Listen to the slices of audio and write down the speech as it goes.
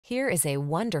Here is a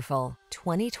wonderful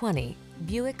 2020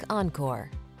 Buick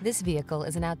Encore. This vehicle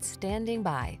is an outstanding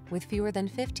buy with fewer than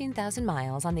 15,000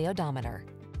 miles on the odometer.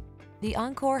 The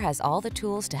Encore has all the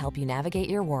tools to help you navigate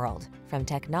your world, from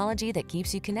technology that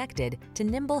keeps you connected to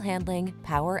nimble handling,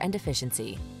 power, and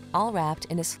efficiency, all wrapped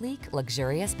in a sleek,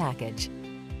 luxurious package.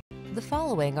 The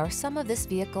following are some of this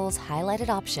vehicle's highlighted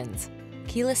options: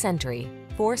 keyless entry,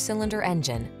 4-cylinder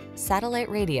engine, satellite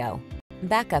radio,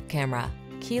 backup camera,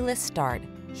 keyless start,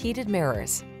 heated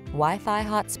mirrors, Wi-Fi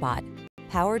hotspot,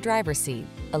 power driver seat,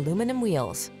 aluminum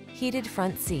wheels, heated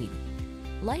front seat.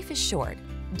 Life is short.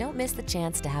 Don't miss the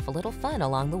chance to have a little fun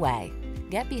along the way.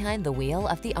 Get behind the wheel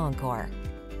of the Encore.